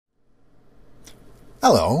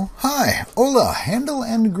Hello, hi, hola, handle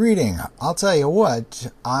and greeting. I'll tell you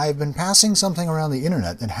what, I've been passing something around the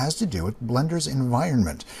internet that has to do with Blender's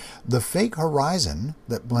environment. The fake horizon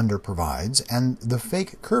that Blender provides and the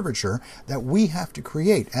fake curvature that we have to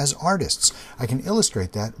create as artists. I can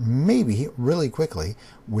illustrate that maybe really quickly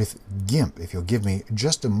with GIMP if you'll give me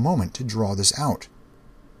just a moment to draw this out.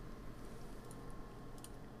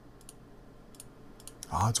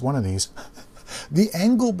 Oh, it's one of these. The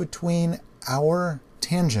angle between our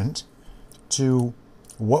tangent to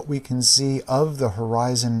what we can see of the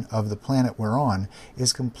horizon of the planet we're on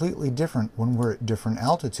is completely different when we're at different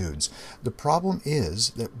altitudes. The problem is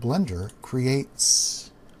that Blender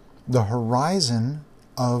creates the horizon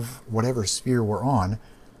of whatever sphere we're on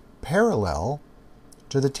parallel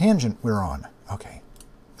to the tangent we're on. Okay,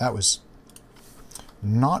 that was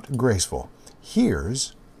not graceful.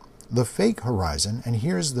 Here's the fake horizon, and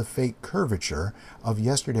here's the fake curvature of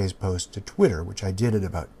yesterday's post to Twitter, which I did at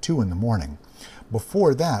about 2 in the morning.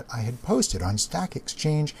 Before that, I had posted on Stack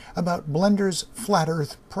Exchange about Blender's flat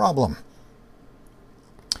Earth problem.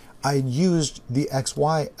 I used the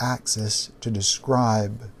XY axis to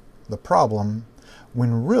describe the problem,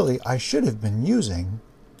 when really I should have been using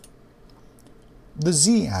the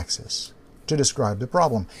Z axis to describe the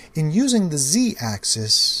problem. In using the Z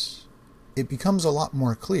axis, it becomes a lot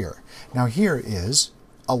more clear. Now here is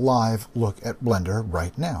a live look at Blender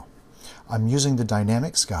right now. I'm using the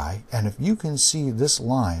dynamic sky, and if you can see this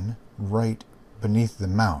line right beneath the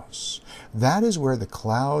mouse, that is where the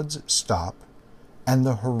clouds stop and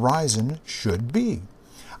the horizon should be.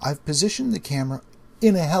 I've positioned the camera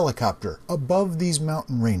in a helicopter above these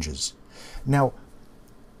mountain ranges. Now,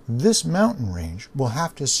 this mountain range will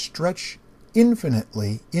have to stretch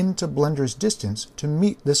infinitely into Blender's distance to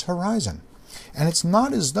meet this horizon. And it's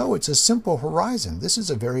not as though it's a simple horizon. This is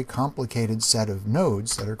a very complicated set of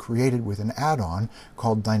nodes that are created with an add-on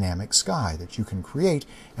called Dynamic Sky that you can create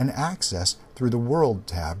and access through the World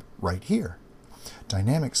tab right here.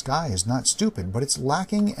 Dynamic Sky is not stupid, but it's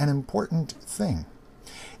lacking an important thing.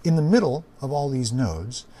 In the middle of all these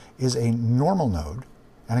nodes is a normal node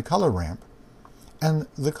and a color ramp, and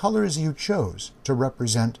the colors you chose to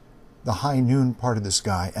represent the high noon part of the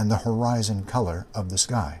sky and the horizon color of the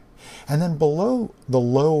sky. And then below the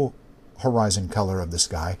low horizon color of the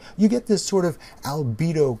sky, you get this sort of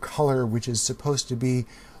albedo color, which is supposed to be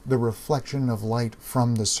the reflection of light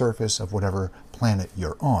from the surface of whatever planet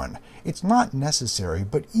you're on. It's not necessary,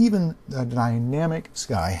 but even the dynamic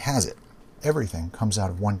sky has it. Everything comes out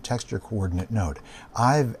of one texture coordinate node.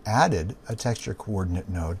 I've added a texture coordinate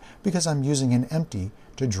node because I'm using an empty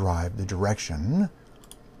to drive the direction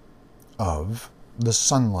of the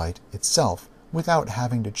sunlight itself without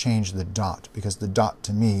having to change the dot, because the dot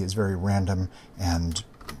to me is very random and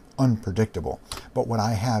unpredictable. But what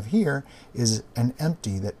I have here is an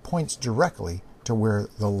empty that points directly to where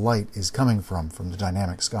the light is coming from the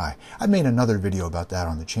dynamic sky. I made another video about that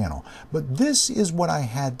on the channel, but this is what I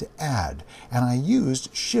had to add, and I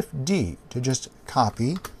used Shift D to just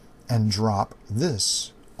copy and drop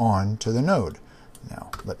this onto the node.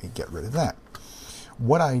 Now let me get rid of that.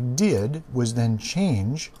 What I did was then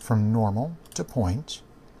change from normal to point,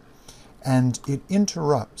 and it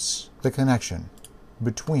interrupts the connection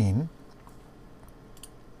between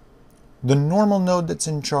the normal node that's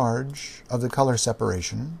in charge of the color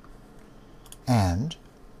separation and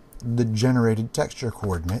the generated texture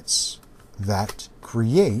coordinates that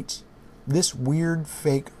create this weird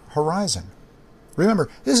fake horizon. Remember,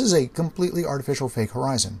 this is a completely artificial fake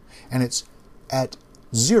horizon, and it's at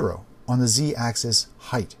 0 on the Z-axis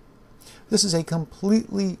height. This is a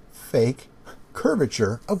completely fake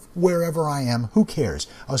curvature of wherever I am. Who cares?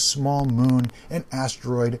 A small moon, an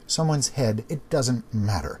asteroid, someone's head, it doesn't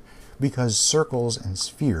matter, because circles and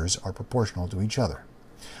spheres are proportional to each other.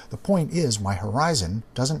 The point is, my horizon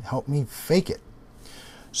doesn't help me fake it.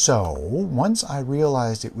 So once I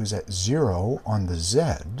realized it was at 0 on the Z,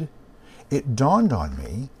 it dawned on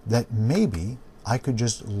me that maybe I could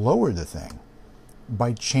just lower the thing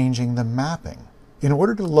by changing the mapping. In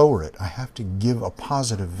order to lower it, I have to give a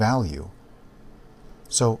positive value.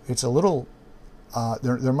 So it's a little,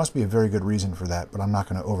 there must be a very good reason for that, but I'm not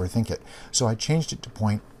going to overthink it. So I changed it to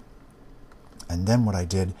point, and then what I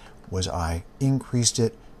did was I increased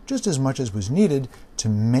it just as much as was needed to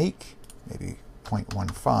make, maybe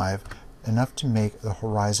 0.15, enough to make the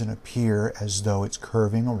horizon appear as though it's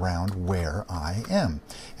curving around where I am.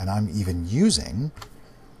 And I'm even using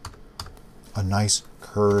a nice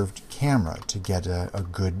curved camera to get a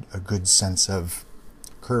good sense of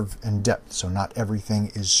curve and depth, so not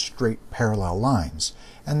everything is straight parallel lines.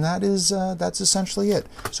 And that's essentially it.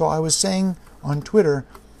 So I was saying on Twitter,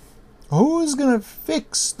 Who's going to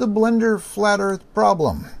fix the Blender flat earth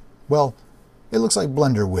problem? Well, it looks like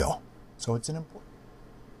Blender will. So it's an important.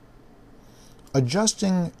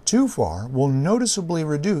 Adjusting too far will noticeably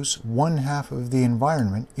reduce one half of the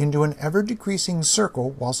environment into an ever-decreasing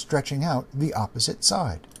circle while stretching out the opposite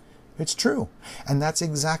side. It's true, and that's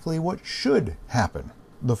exactly what should happen.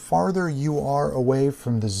 The farther you are away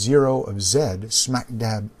from the zero of Z, smack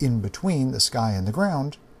dab in between the sky and the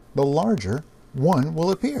ground, the larger one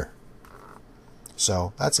will appear.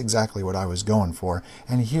 So that's exactly what I was going for,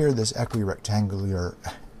 and here this equirectangular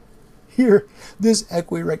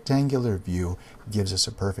view gives us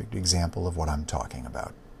a perfect example of what I'm talking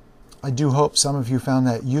about. I do hope some of you found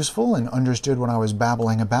that useful and understood what I was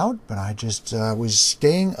babbling about, but I just was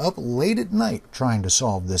staying up late at night trying to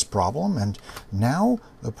solve this problem, and now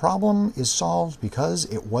the problem is solved because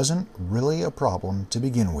it wasn't really a problem to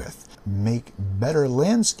begin with. Make better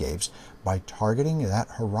landscapes by targeting that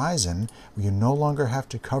horizon where you no longer have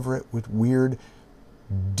to cover it with weird,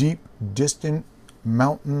 deep, distant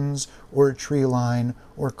mountains or a tree line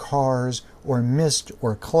or cars or mist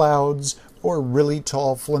or clouds or really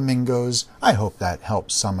tall flamingos. I hope that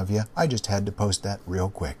helps some of you. I just had to post that real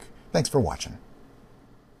quick. Thanks for watching.